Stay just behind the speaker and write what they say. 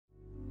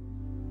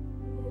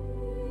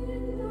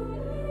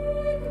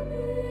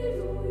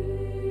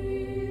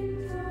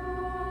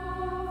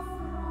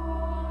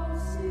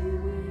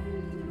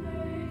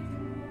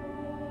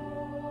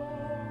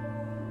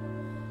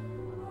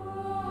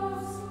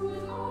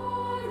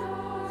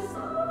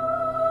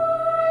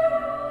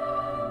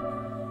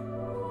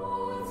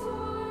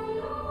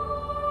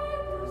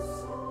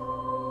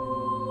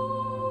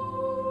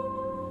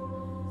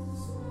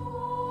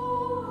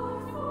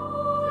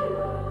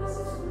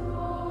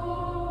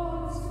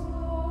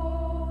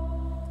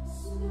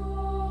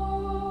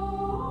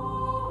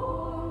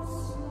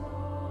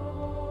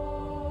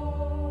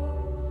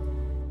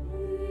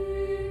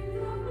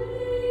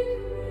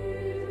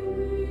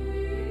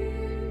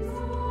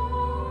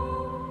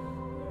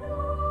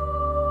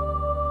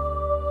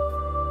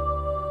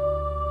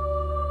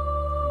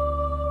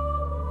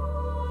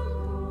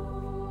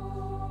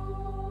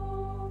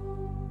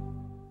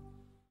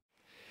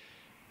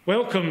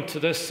Welcome to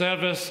this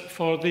service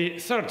for the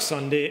third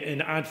Sunday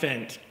in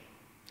Advent.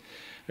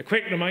 A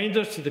quick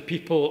reminder to the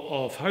people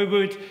of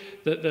Howwood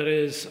that there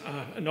is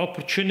an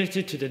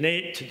opportunity to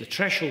donate to the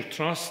Threshold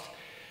Trust.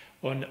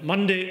 On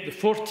Monday, the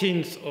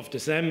 14th of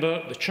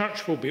December, the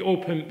church will be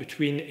open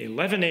between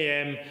 11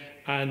 a.m.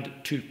 and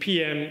 2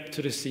 p.m.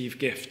 to receive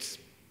gifts.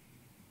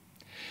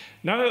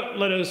 Now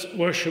let us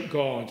worship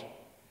God.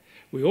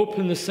 We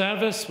open the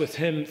service with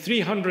hymn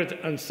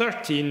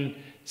 313,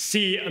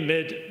 "Sea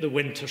Amid the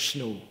Winter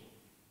Snow."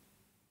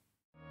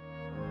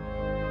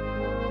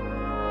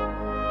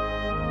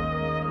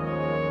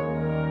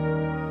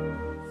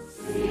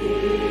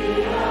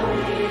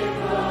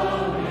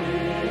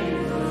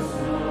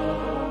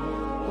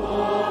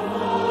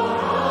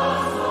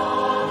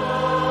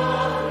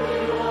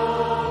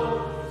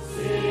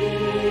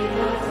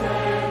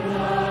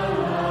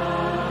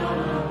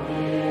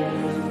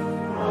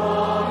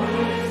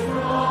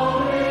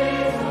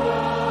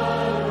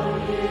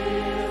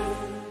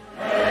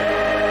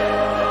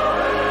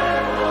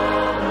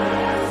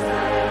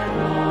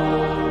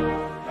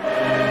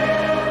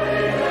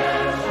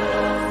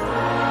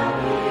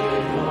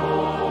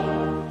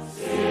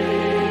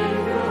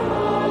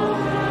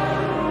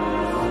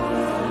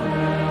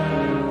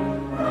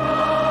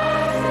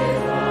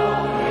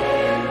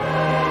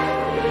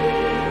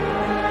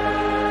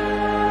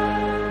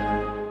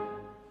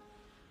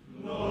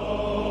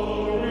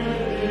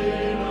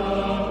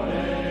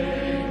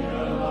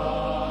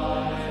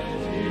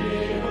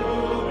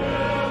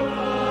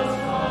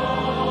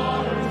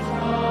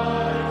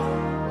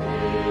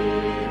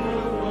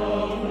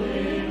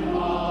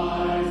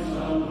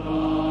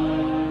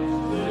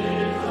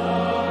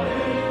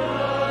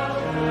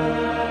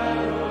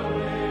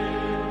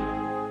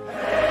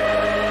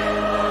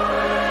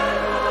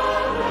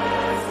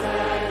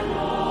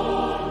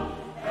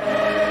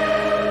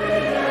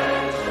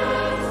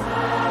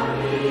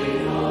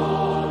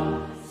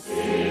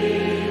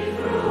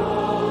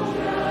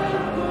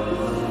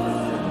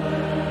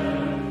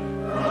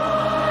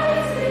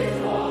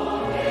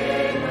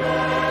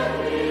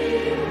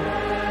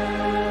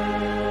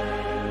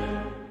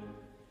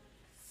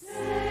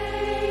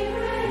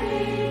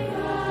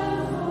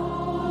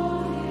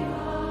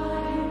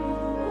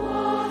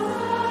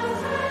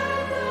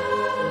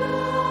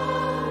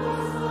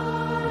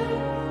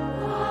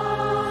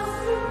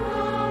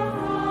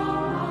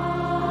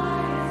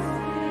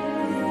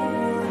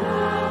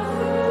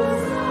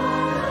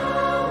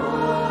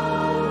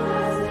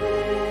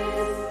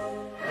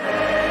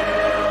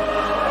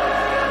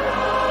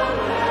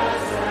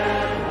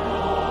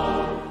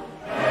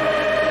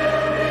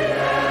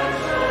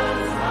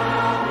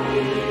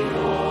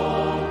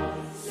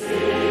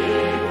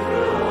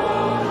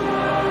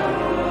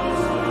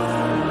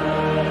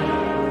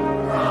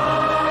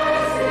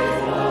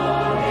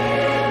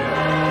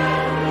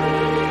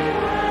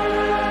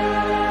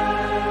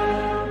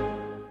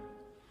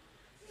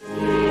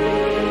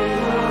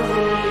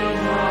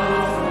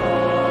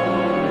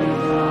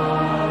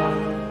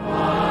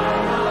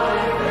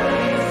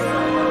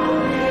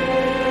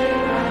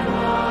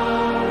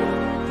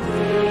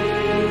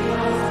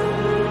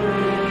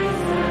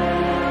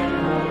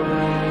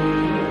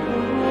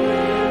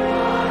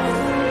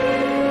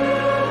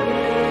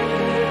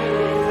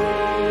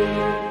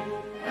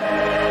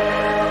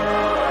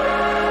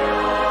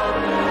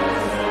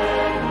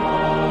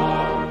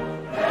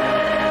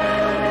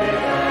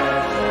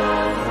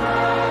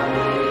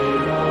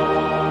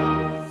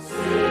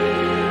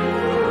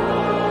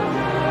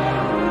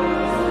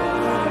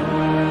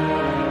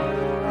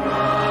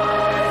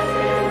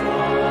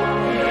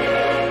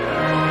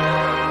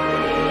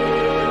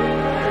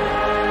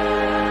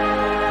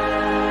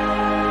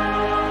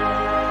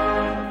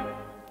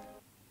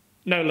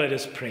 Now let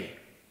us pray.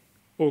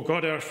 O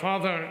God our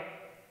Father,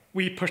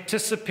 we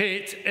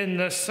participate in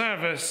this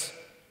service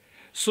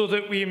so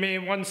that we may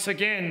once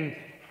again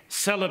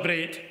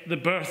celebrate the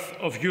birth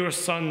of your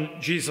Son,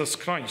 Jesus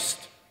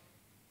Christ.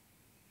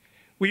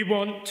 We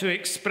want to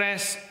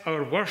express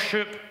our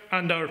worship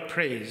and our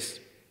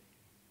praise.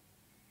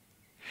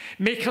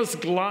 Make us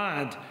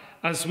glad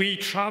as we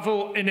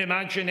travel in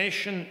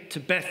imagination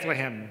to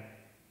Bethlehem.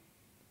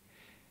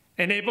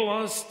 Enable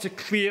us to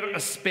clear a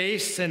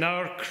space in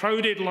our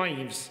crowded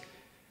lives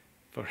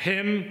for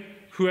him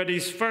who at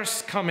his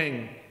first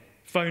coming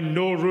found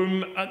no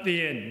room at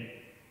the inn.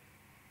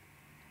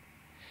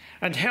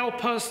 And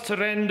help us to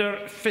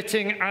render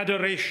fitting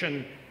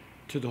adoration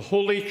to the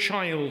Holy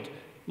Child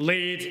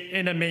laid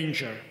in a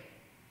manger.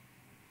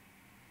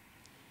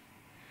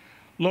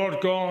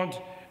 Lord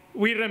God,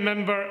 we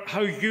remember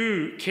how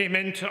you came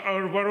into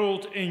our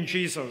world in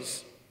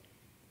Jesus.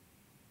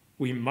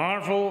 We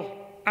marvel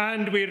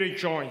and we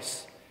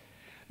rejoice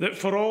that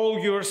for all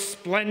your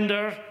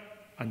splendor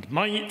and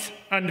might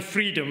and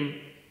freedom,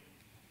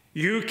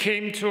 you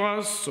came to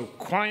us so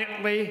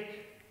quietly,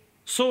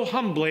 so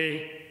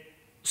humbly,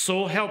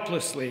 so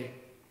helplessly.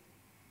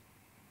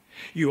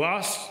 You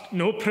asked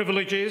no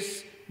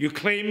privileges, you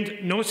claimed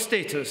no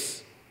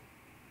status.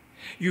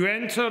 You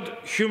entered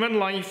human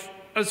life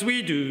as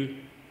we do,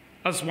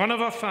 as one of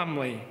a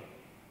family,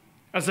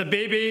 as a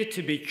baby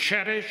to be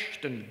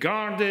cherished and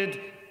guarded,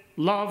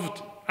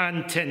 loved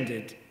and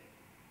tended.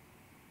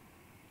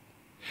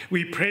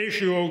 We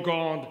praise you, O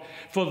God,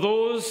 for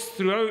those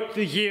throughout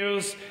the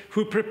years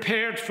who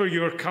prepared for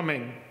your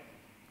coming,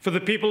 for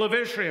the people of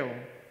Israel,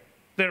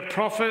 their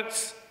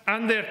prophets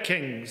and their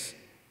kings,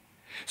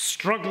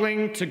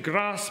 struggling to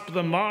grasp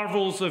the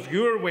marvels of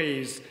your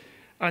ways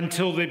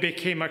until they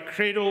became a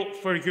cradle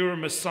for your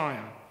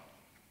Messiah.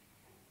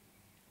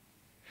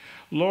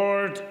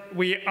 Lord,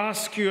 we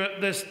ask you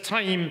at this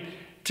time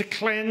to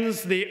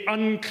cleanse the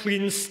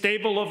unclean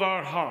stable of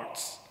our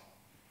hearts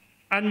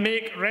and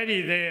make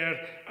ready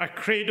there a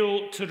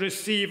cradle to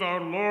receive our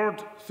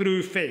Lord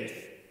through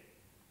faith.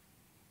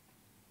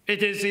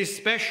 It is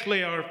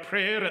especially our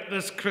prayer at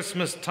this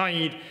Christmas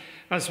tide,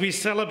 as we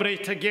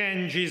celebrate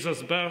again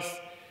Jesus' birth,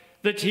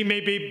 that he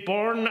may be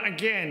born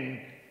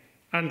again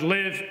and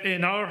live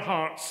in our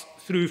hearts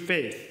through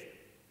faith.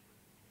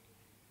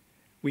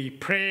 We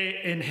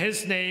pray in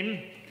his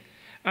name,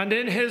 and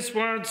in his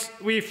words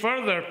we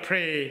further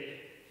pray,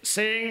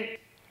 saying,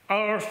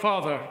 Our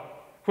Father,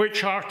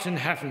 which art in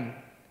heaven,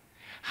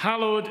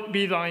 hallowed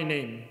be thy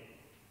name.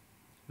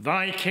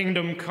 Thy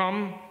kingdom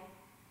come,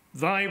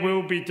 thy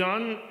will be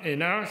done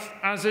in earth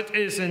as it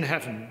is in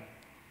heaven.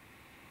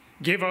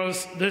 Give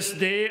us this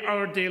day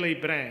our daily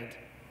bread,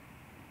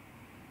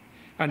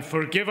 and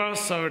forgive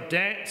us our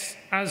debts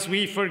as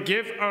we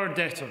forgive our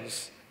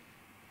debtors.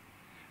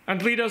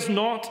 And lead us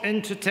not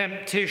into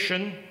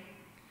temptation,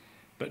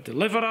 but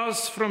deliver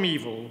us from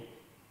evil.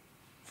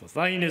 For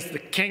thine is the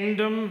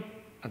kingdom,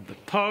 and the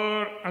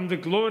power, and the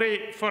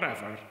glory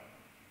forever.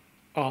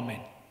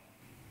 Amen.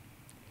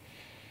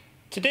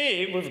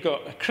 Today we've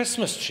got a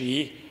Christmas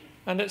tree,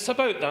 and it's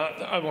about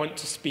that I want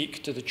to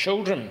speak to the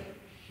children.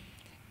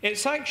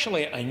 It's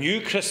actually a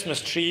new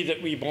Christmas tree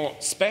that we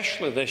bought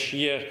specially this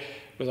year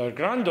with our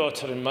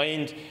granddaughter in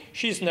mind.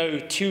 She's now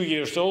 2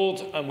 years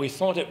old, and we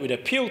thought it would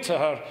appeal to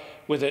her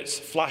with its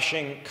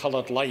flashing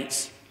coloured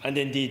lights, and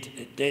indeed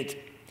it did.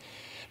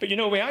 But you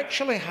know, we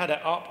actually had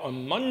it up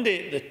on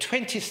Monday, the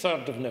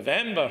 23rd of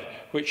November,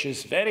 which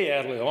is very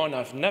early on.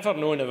 I've never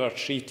known of our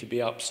tree to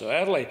be up so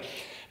early.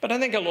 But I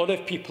think a lot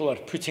of people are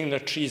putting their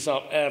trees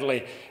up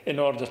early in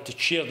order to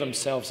cheer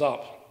themselves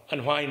up,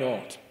 and why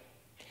not?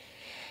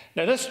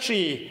 Now, this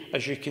tree,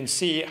 as you can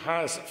see,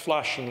 has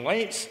flashing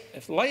lights.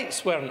 If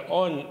lights weren't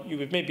on, you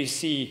would maybe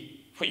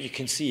see what you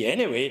can see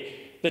anyway,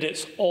 that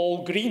it's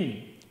all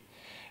green.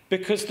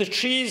 Because the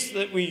trees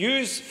that we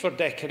use for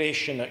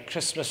decoration at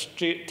Christmas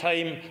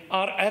time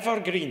are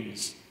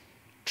evergreens,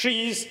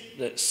 trees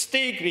that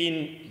stay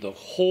green the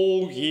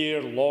whole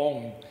year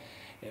long.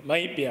 It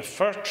might be a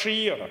fir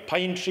tree or a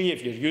pine tree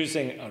if you're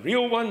using a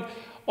real one,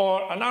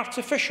 or an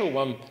artificial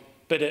one,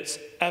 but it's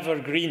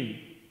evergreen.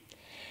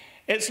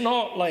 It's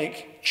not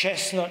like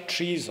chestnut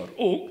trees or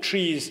oak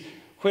trees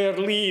where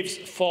leaves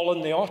fall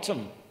in the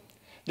autumn.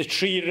 The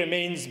tree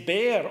remains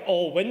bare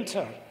all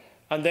winter,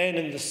 and then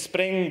in the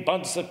spring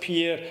buds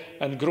appear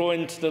and grow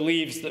into the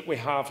leaves that we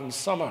have in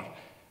summer.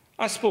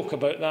 I spoke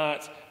about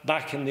that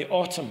back in the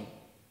autumn.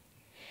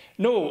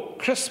 No,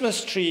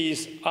 Christmas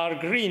trees are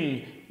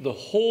green the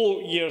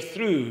whole year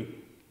through.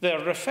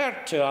 They're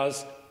referred to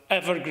as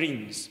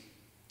evergreens.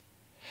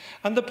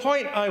 And the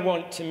point I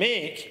want to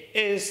make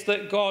is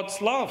that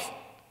God's love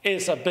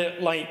is a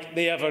bit like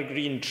the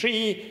evergreen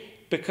tree,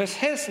 because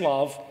his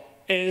love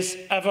is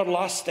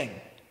everlasting.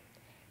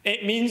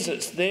 It means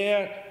it's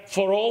there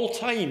for all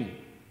time,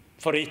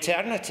 for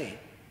eternity.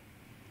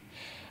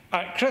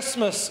 At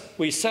Christmas,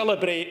 we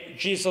celebrate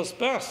Jesus'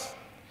 birth,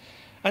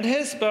 and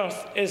his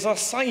birth is a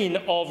sign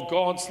of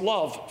God's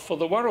love for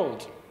the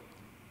world.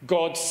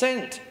 God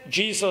sent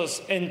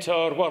Jesus into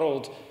our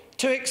world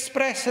to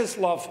express his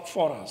love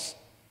for us.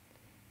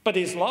 But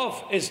his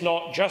love is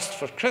not just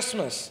for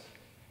Christmas.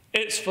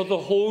 It's for the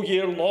whole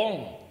year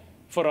long,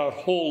 for our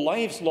whole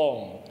lives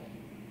long.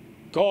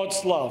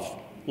 God's love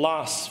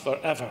lasts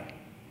forever.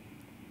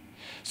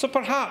 So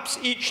perhaps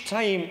each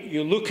time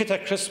you look at a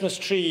Christmas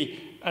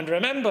tree and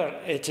remember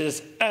it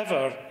is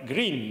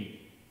evergreen,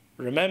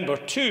 remember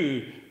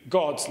too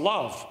God's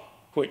love,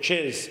 which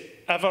is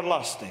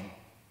everlasting.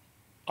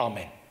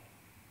 Amen.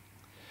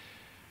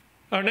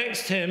 Our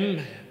next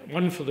hymn,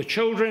 one for the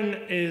children,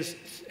 is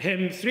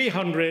hymn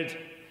 300,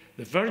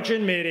 The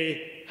Virgin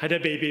Mary Had a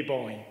Baby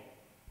Boy.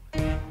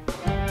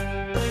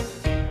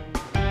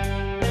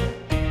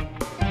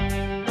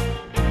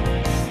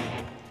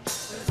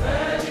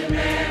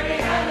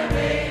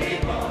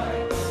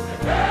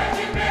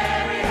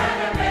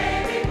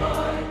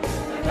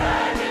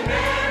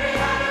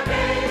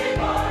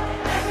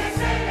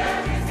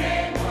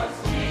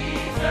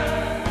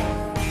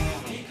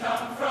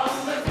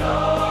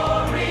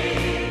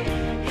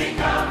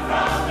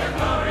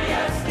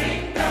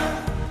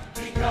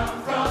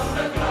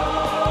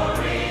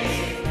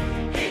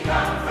 He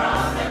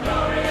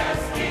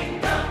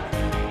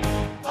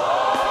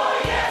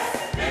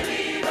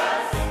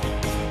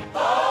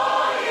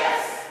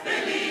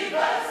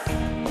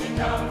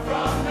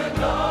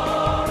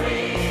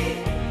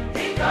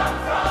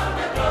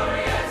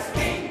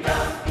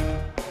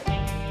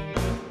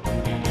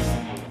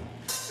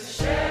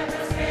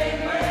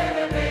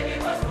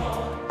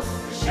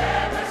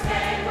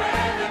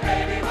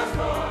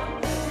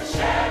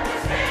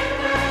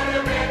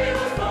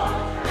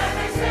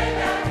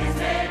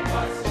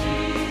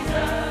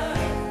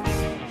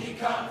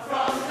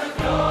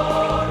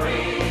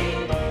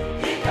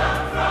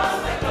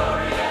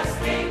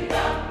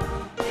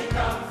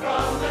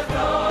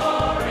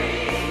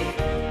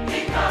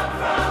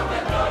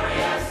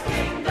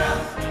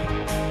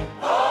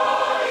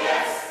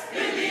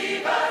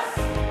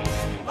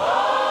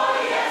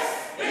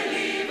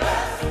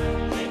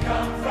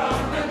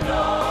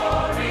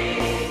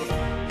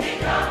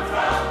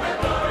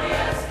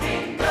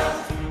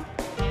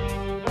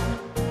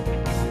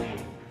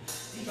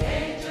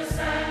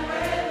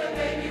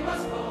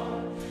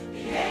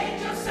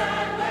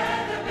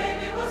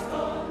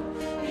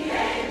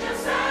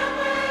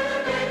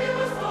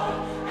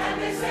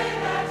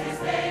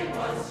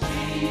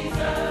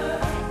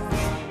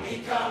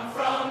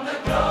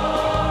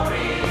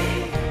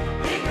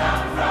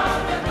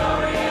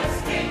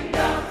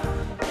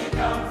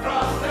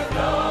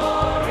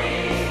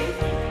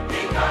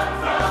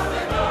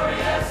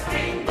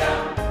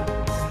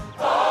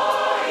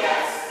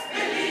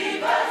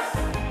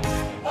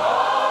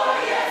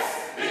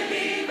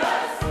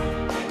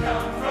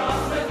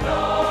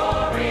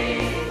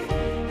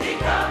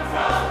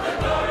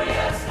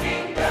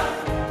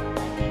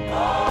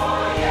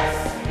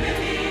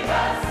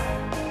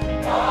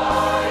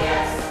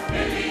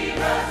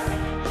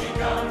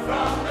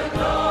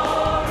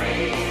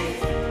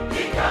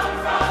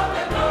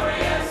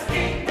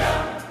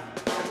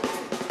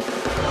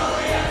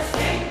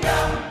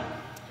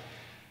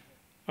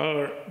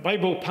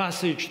Bible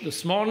passage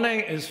this morning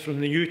is from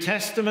the New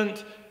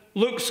Testament,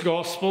 Luke's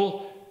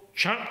Gospel,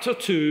 chapter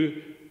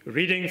 2,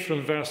 reading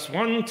from verse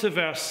 1 to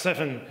verse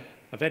 7,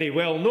 a very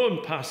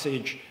well-known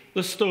passage,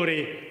 the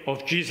story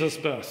of Jesus'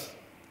 birth.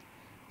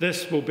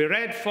 This will be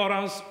read for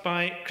us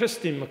by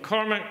Christine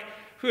McCormick,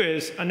 who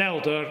is an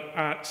elder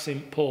at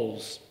St.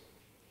 Paul's.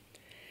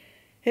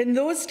 In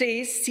those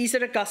days,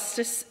 Caesar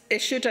Augustus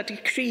issued a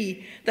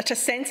decree that a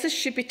census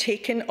should be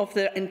taken of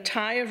the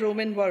entire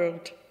Roman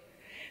world.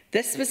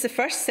 This was the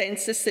first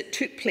census that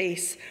took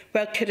place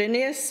while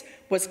Quirinius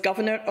was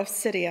governor of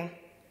Syria,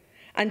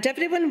 and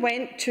everyone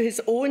went to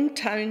his own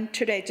town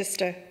to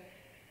register.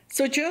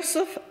 So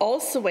Joseph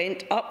also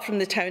went up from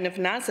the town of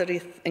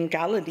Nazareth in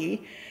Galilee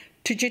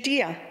to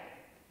Judea,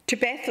 to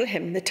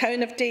Bethlehem, the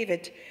town of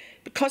David,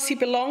 because he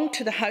belonged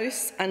to the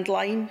house and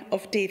line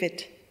of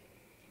David.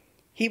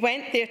 He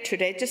went there to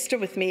register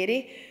with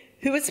Mary,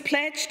 who was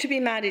pledged to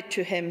be married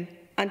to him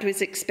and was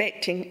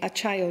expecting a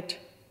child.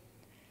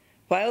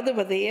 While they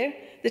were there,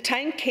 the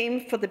time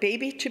came for the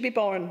baby to be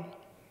born,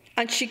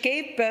 and she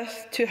gave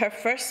birth to her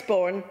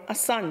firstborn, a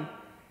son.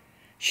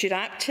 She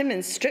wrapped him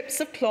in strips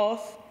of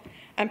cloth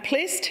and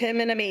placed him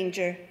in a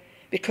manger,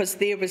 because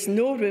there was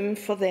no room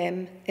for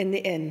them in the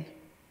inn.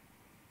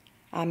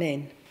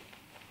 Amen.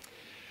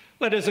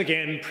 Let us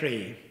again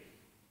pray.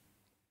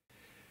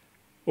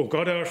 O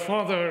God our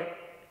Father,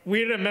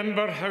 we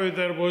remember how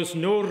there was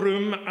no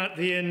room at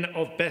the inn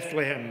of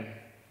Bethlehem,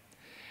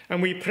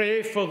 and we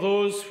pray for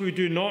those who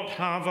do not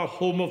have a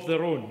home of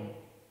their own.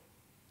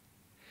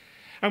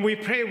 And we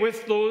pray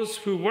with those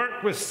who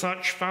work with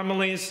such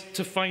families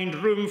to find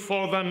room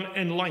for them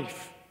in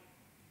life.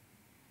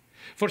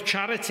 For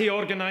charity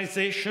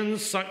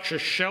organisations such as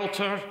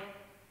Shelter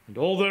and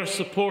all their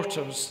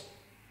supporters.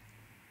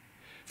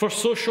 For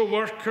social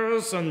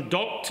workers and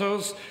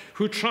doctors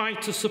who try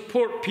to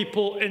support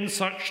people in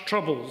such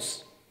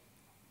troubles.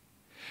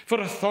 For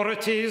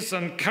authorities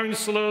and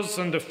councillors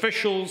and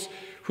officials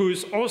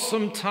whose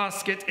awesome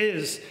task it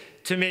is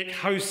to make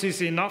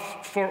houses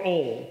enough for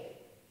all.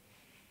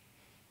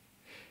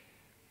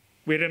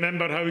 We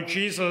remember how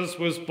Jesus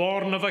was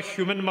born of a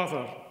human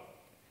mother,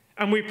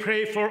 and we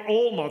pray for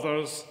all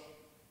mothers,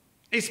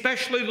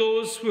 especially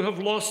those who have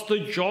lost the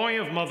joy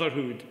of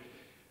motherhood,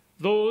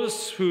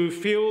 those who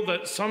feel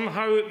that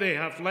somehow they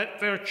have let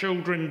their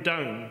children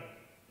down.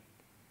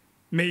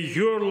 May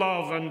your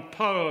love and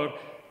power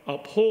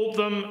uphold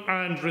them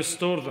and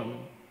restore them.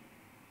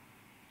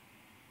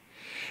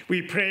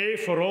 We pray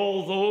for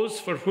all those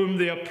for whom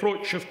the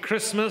approach of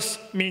Christmas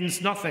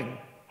means nothing,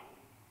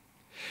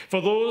 for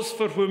those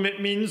for whom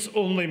it means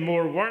only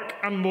more work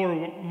and more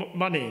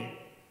money,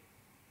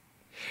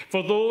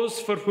 for those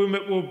for whom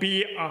it will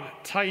be a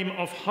time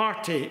of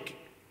heartache,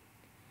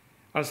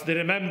 as they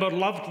remember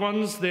loved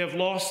ones they have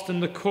lost in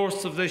the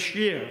course of this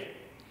year,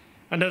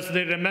 and as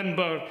they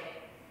remember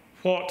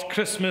what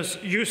Christmas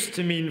used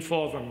to mean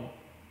for them.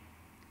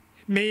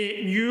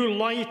 May new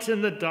light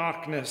in the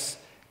darkness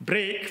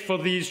break for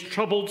these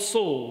troubled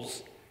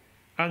souls,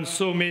 and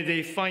so may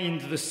they find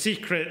the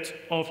secret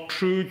of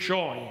true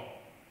joy.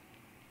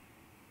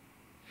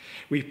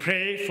 We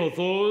pray for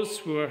those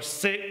who are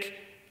sick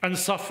and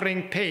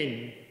suffering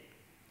pain.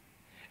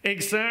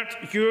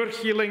 Exert your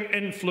healing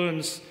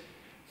influence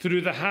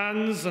through the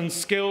hands and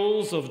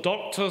skills of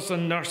doctors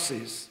and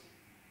nurses.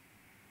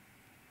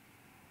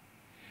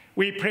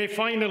 We pray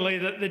finally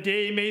that the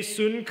day may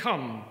soon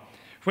come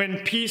when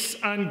peace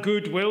and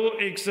goodwill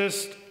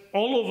exist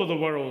all over the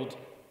world,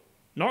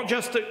 not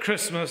just at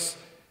Christmas,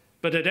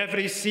 but at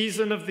every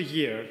season of the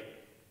year.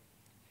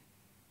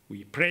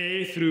 We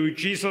pray through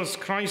Jesus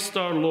Christ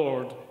our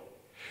Lord,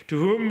 to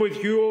whom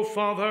with you, O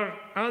Father,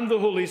 and the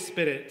Holy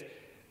Spirit,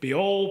 be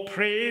all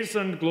praise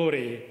and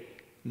glory,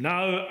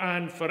 now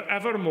and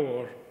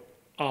forevermore.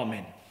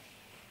 Amen.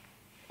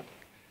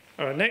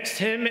 Our next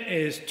hymn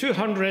is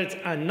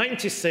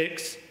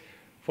 296,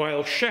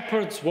 While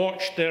Shepherds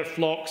Watched Their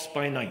Flocks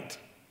by Night.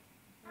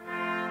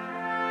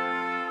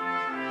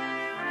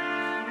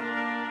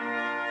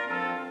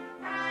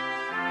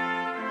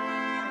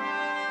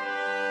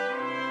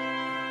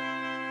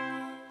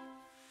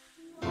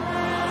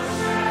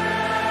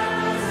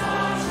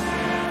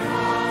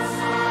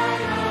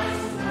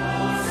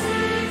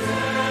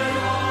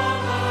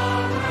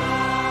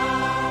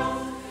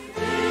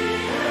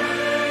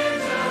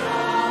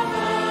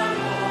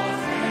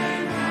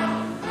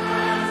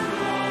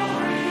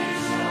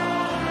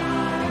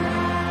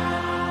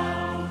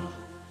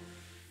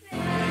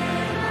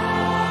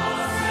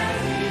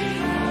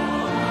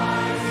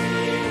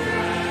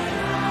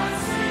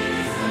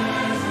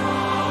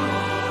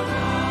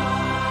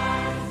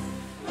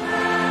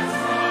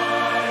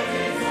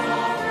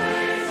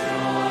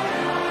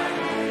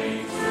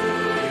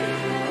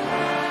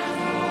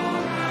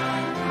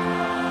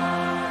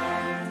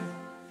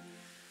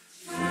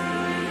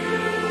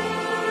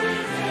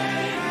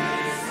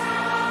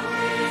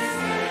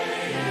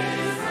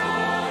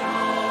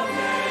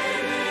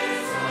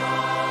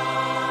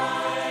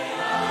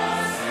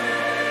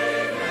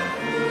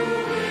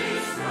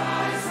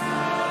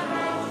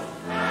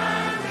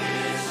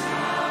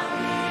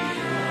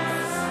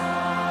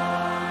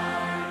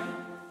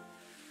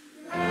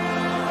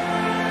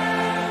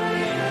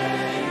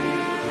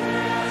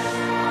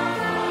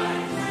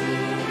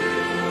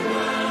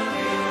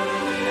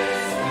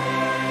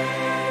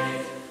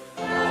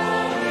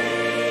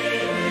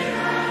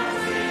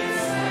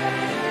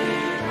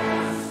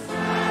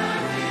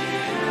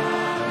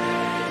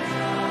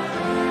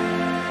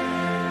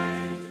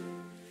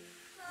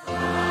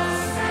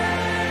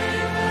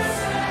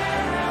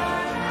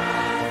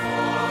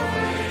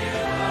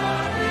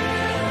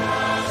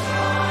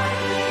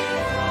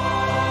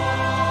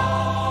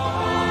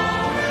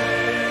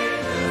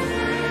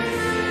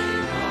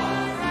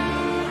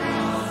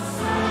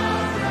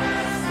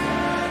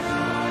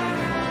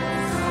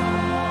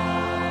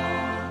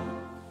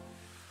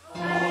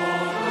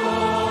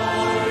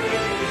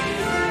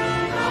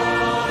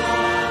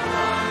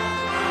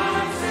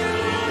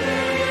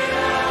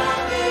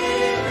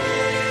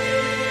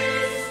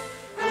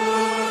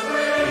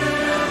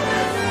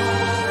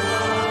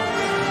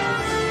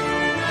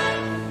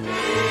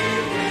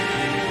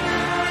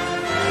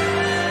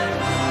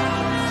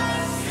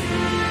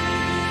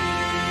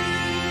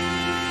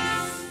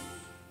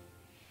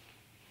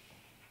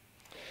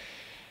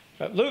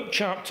 At Luke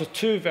chapter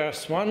 2,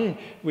 verse 1,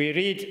 we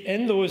read,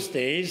 "In those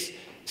days,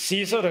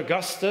 Caesar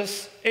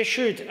Augustus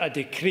issued a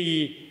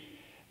decree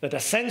that a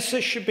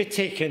census should be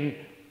taken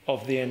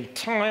of the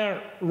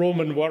entire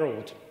Roman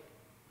world."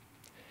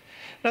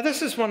 Now,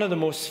 this is one of the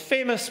most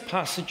famous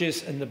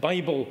passages in the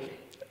Bible.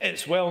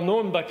 It's well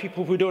known by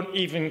people who don't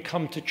even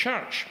come to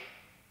church.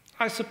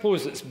 I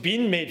suppose it's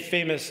been made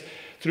famous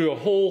through a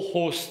whole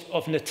host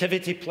of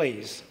nativity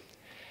plays.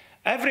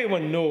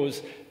 Everyone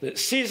knows that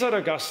Caesar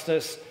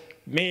Augustus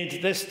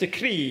made this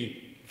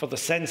decree for the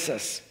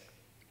census.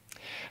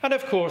 And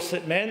of course,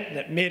 it meant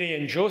that Mary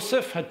and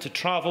Joseph had to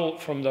travel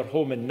from their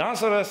home in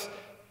Nazareth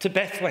to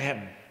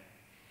Bethlehem.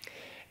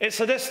 It's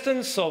a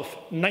distance of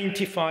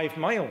 95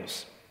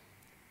 miles.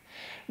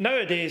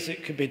 Nowadays,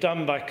 it could be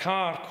done by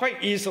car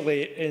quite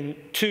easily in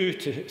 2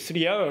 to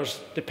 3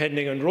 hours,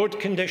 depending on road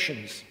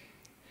conditions.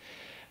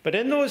 But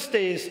in those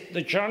days,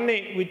 the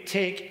journey would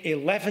take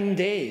 11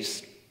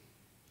 days.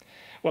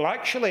 Well,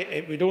 actually,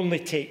 it would only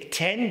take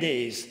 10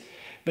 days,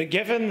 but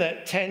given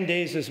that 10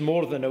 days is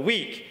more than a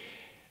week,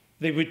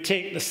 they would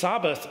take the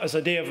Sabbath as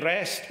a day of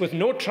rest with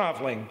no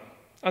travelling,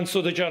 and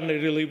so the journey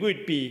really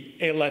would be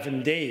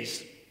 11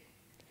 days.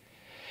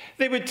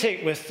 They would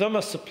take with them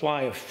a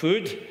supply of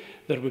food.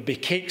 There would be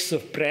cakes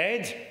of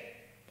bread,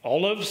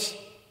 olives,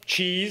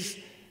 cheese,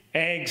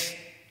 eggs,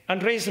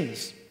 and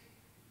raisins.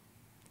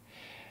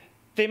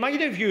 They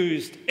might have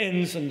used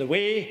inns on the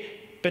way,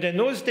 but in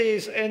those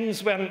days,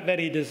 inns weren't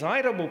very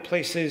desirable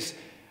places,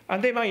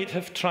 and they might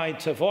have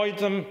tried to avoid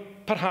them,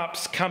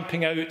 perhaps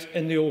camping out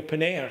in the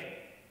open air.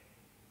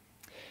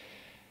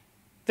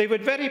 They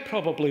would very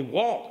probably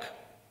walk.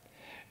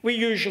 We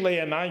usually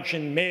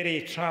imagine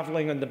Mary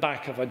travelling on the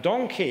back of a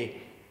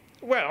donkey.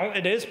 Well,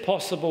 it is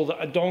possible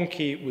that a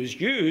donkey was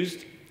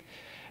used,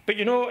 but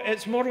you know,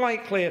 it's more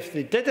likely if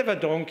they did have a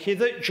donkey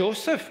that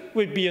Joseph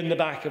would be in the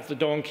back of the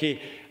donkey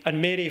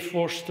and Mary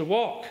forced to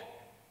walk.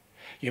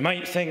 You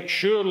might think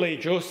surely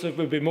Joseph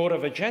would be more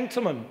of a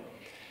gentleman,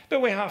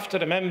 but we have to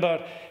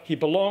remember he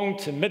belonged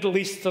to Middle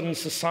Eastern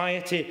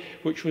society,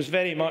 which was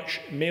very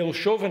much male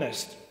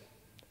chauvinist.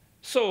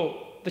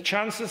 So the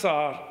chances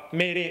are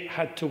Mary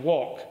had to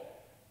walk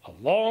a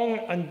long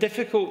and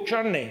difficult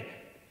journey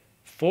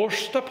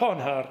forced upon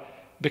her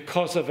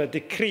because of a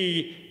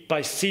decree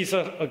by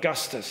Caesar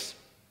Augustus.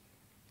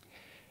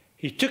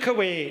 He took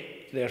away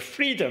their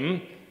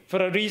freedom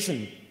for a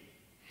reason,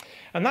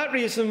 and that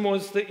reason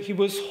was that he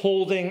was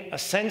holding a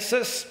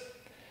census.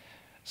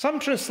 Some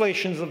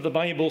translations of the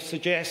Bible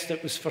suggest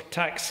it was for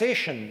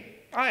taxation.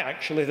 I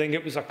actually think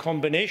it was a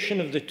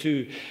combination of the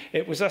two.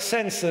 It was a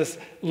census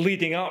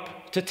leading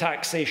up to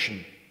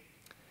taxation.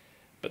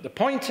 But the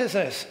point is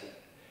this: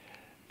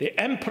 the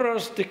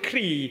emperor's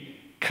decree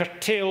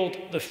curtailed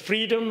the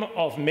freedom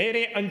of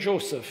Mary and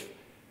Joseph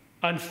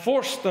and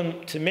forced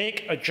them to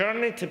make a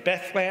journey to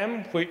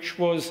Bethlehem, which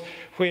was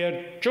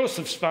where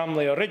Joseph's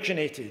family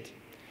originated,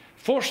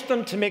 forced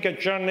them to make a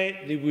journey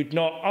they would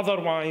not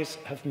otherwise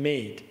have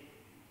made.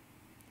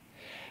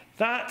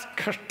 That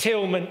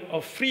curtailment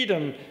of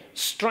freedom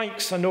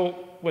strikes a note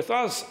with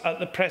us at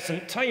the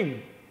present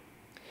time.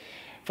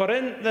 For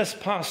in this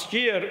past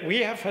year, we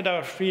have had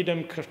our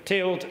freedom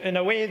curtailed in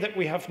a way that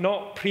we have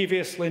not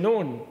previously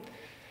known,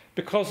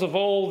 because of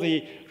all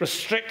the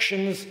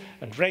restrictions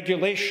and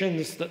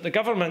regulations that the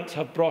government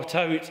have brought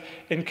out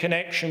in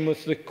connection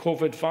with the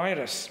COVID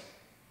virus.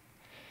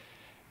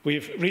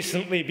 We've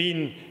recently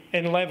been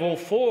in level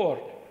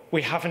 4.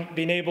 We haven't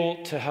been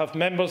able to have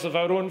members of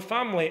our own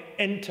family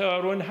into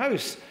our own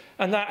house,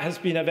 and that has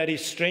been a very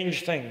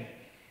strange thing.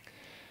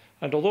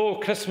 And although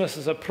Christmas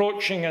is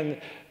approaching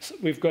and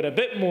we've got a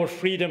bit more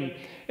freedom,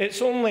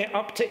 it's only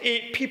up to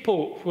 8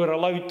 people who are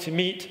allowed to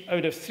meet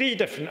out of 3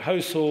 different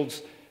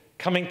households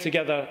coming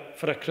together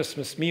for a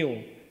Christmas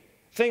meal.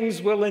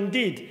 Things will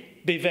indeed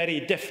be very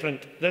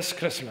different this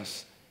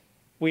Christmas.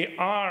 We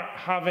are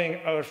having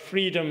our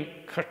freedom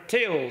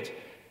curtailed,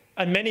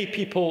 and many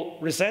people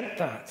resent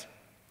that.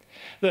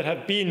 There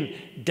have been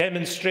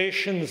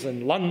demonstrations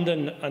in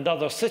London and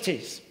other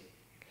cities.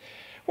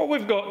 What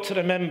we've got to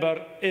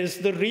remember is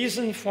the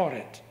reason for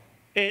it.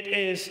 It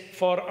is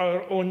for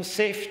our own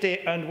safety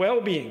and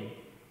well-being.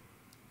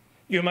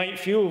 You might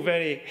feel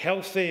very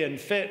healthy and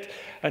fit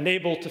and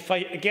able to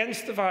fight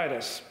against the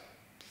virus.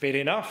 Fair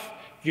enough,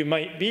 you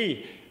might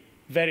be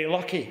very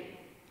lucky.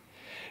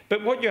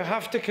 But what you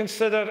have to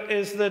consider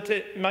is that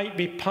it might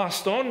be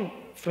passed on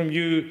from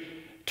you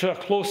to a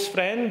close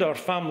friend or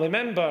family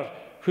member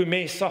who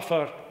may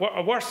suffer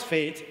a worse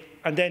fate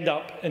and end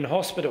up in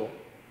hospital.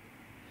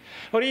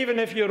 Or even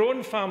if your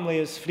own family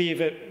is free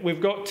of it,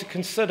 we've got to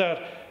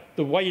consider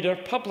the wider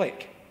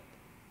public,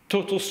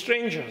 total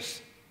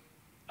strangers.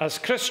 As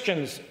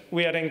Christians,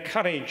 we are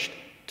encouraged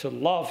to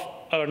love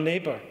our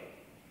neighbour.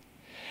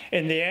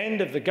 In the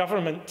end, if the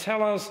government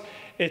tell us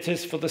it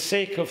is for the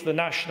sake of the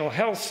National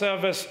Health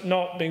Service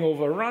not being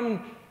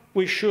overrun,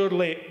 we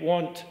surely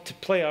want to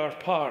play our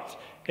part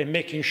in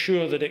making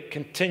sure that it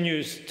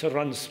continues to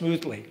run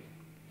smoothly.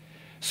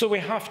 So we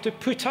have to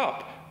put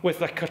up with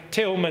a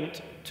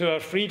curtailment to our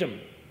freedom.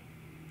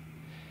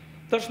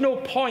 There's no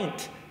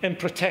point in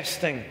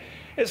protesting.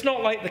 It's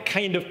not like the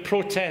kind of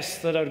protests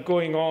that are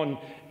going on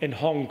in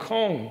Hong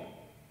Kong.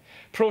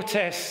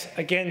 Protests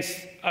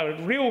against a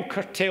real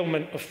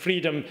curtailment of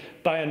freedom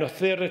by an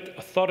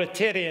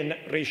authoritarian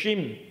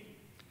regime.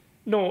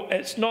 No,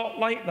 it's not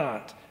like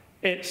that.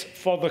 It's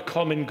for the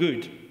common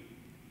good.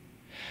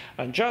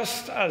 And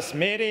just as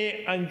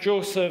Mary and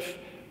Joseph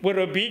were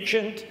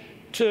obedient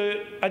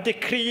to a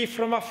decree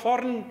from a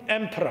foreign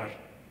emperor,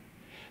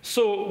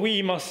 so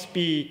we must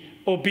be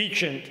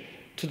obedient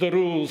to the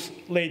rules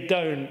laid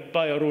down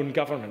by our own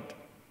government.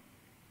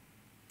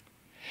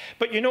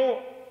 But you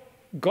know,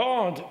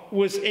 God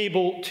was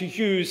able to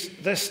use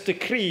this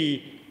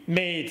decree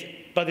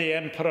made by the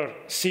Emperor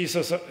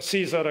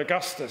Caesar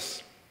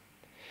Augustus.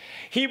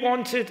 He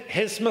wanted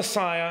his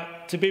Messiah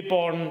to be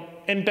born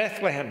in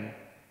Bethlehem.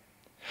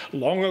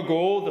 Long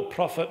ago, the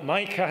prophet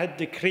Micah had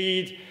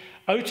decreed,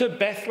 "Out of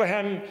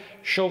Bethlehem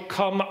shall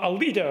come a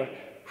leader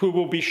who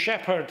will be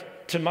shepherd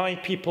to my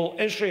people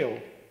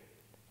Israel."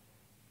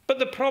 But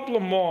the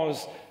problem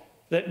was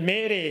that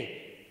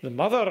Mary, the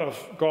mother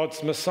of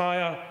God's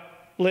Messiah,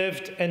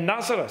 lived in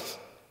Nazareth,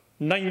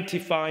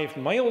 95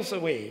 miles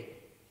away.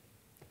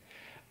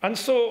 And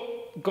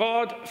so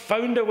God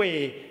found a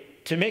way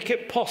to make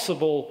it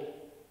possible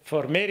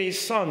for Mary's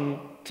son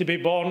to be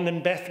born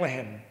in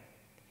Bethlehem.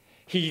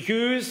 He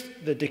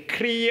used the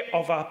decree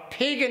of a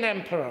pagan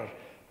emperor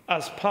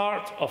as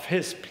part of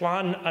his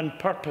plan and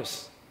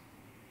purpose.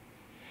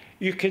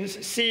 You can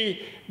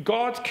see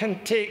God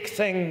can take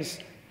things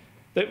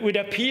that would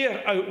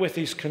appear out with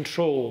his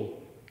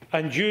control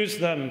and use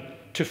them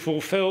to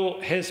fulfill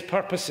his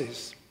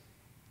purposes.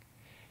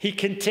 He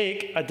can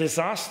take a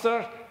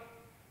disaster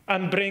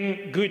and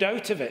bring good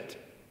out of it.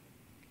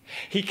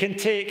 He can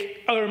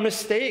take our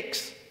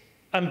mistakes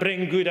and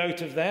bring good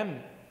out of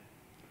them.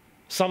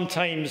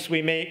 Sometimes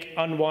we make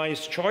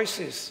unwise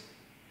choices.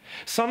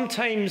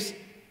 Sometimes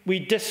we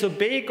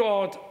disobey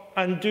God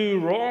and do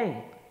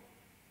wrong.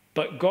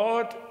 But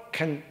God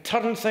can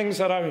turn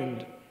things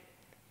around.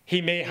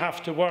 He may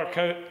have to work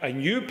out a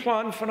new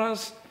plan for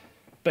us,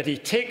 but he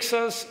takes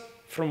us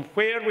from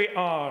where we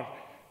are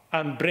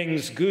and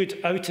brings good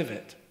out of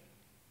it.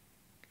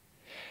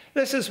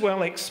 This is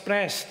well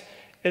expressed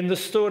in the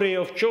story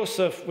of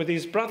Joseph with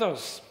his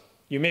brothers.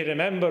 You may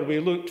remember we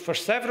looked for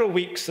several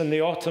weeks in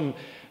the autumn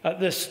at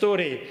this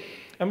story,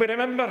 and we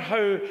remember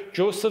how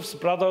Joseph's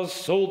brothers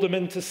sold him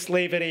into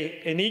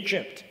slavery in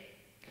Egypt.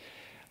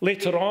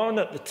 Later on,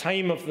 at the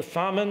time of the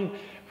famine,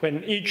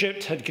 when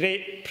Egypt had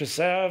great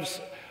preserves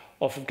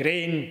of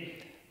grain,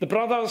 the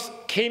brothers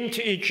came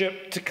to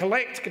Egypt to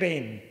collect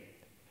grain.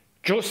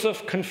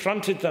 Joseph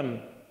confronted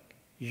them.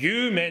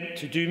 "You meant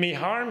to do me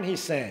harm," he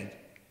said,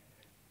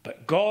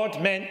 "but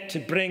God meant to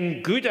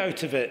bring good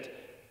out of it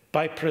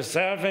by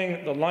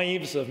preserving the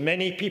lives of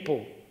many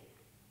people."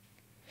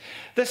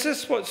 This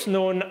is what's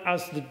known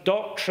as the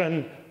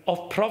doctrine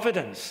of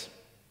providence.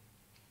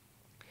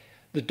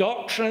 The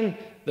doctrine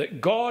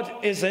that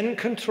God is in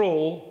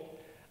control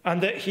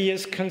and that he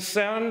is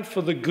concerned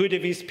for the good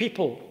of his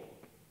people.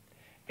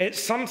 It's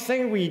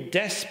something we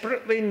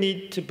desperately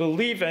need to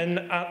believe in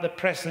at the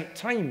present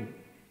time.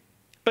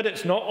 But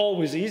it's not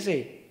always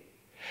easy.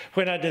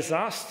 When a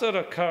disaster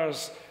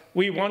occurs,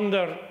 we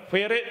wonder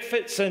where it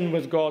fits in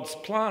with God's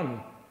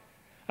plan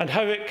and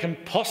how it can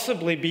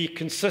possibly be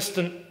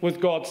consistent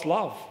with God's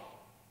love.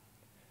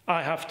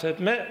 I have to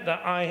admit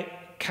that I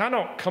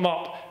cannot come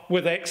up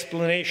with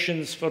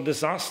explanations for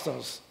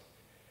disasters.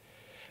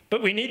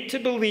 But we need to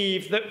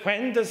believe that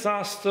when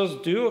disasters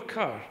do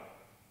occur,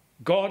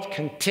 God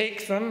can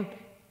take them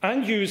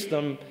and use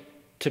them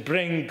to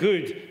bring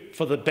good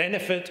for the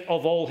benefit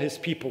of all his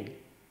people.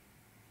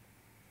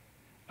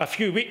 A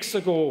few weeks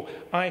ago,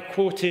 I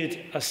quoted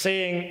a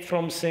saying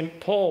from St.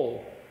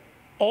 Paul,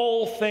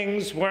 "All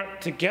things work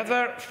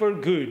together for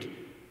good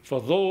for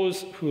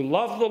those who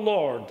love the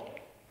Lord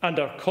and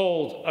are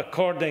called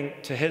according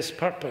to his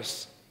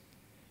purpose."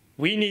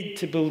 We need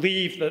to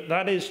believe that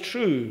that is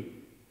true.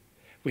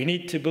 We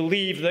need to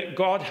believe that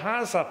God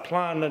has a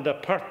plan and a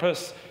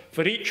purpose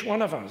for each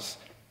one of us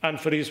and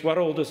for his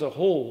world as a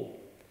whole.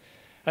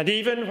 And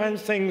even when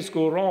things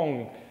go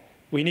wrong,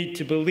 we need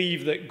to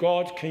believe that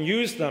God can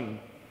use them,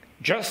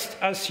 just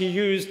as he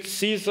used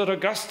Caesar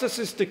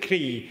Augustus's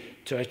decree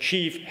to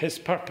achieve his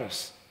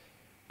purpose.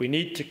 We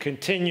need to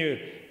continue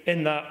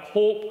in that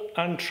hope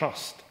and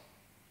trust.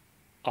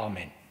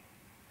 Amen.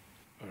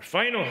 Our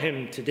final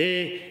hymn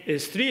today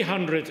is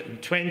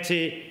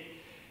 320,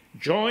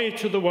 "Joy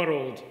to the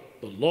World,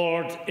 the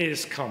Lord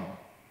is come."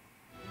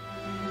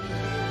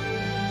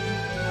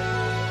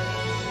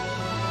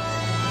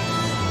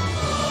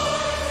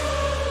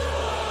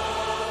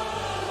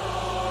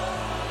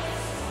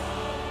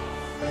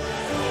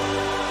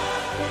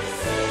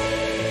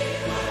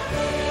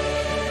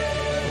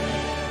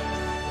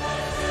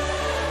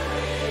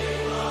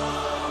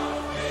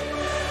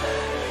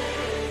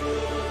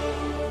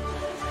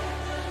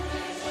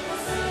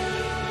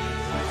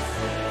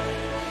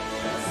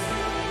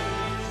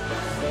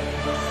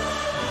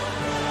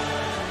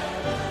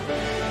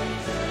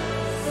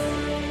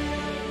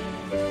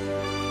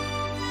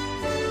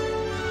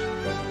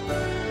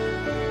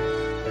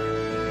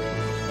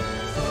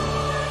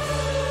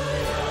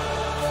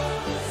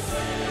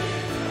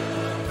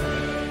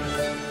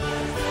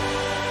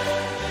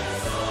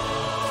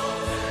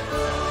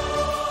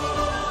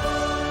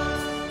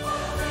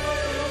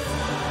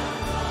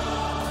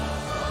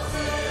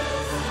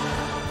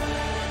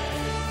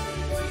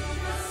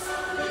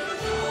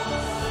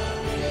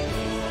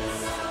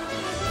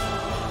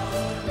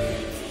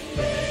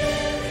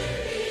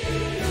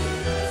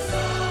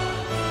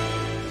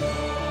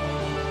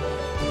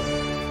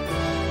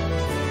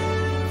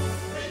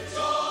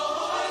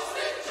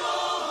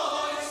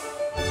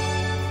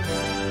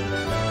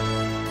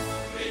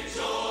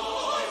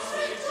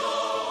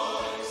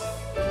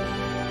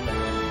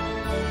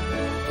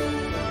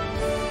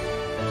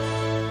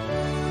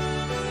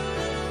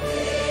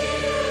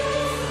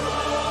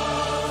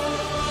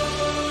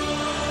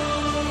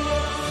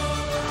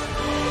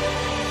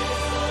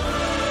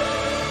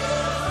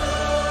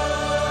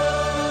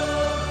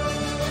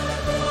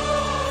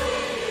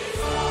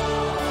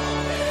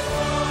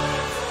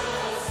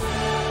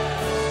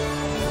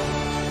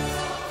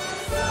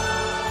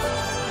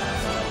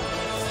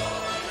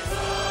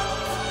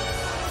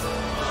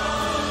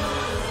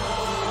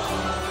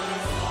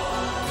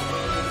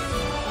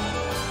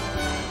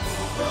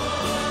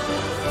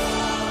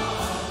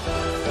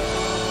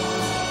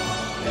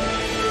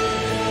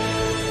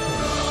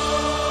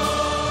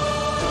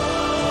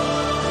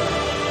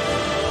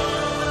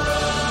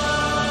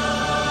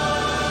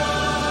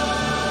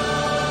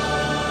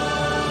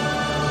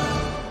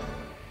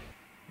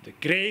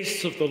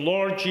 grace of the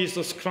Lord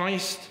Jesus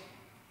Christ,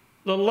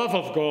 the love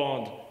of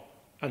God,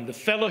 and the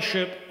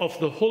fellowship of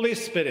the Holy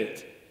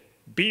Spirit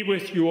be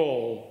with you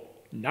all,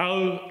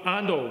 now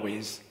and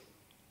always.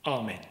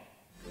 Amen.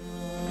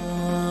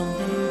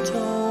 They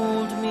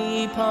told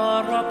me,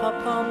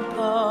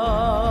 pa-ra-pa-pam-pa,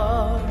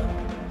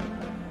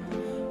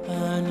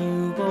 a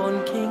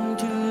newborn king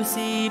to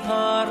see,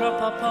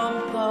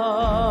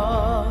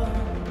 pa-ra-pa-pam-pa.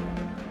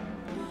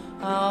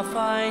 Our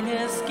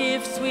finest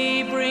gifts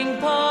we bring,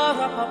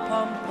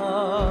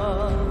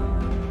 pa-ra-pa-pam-pa.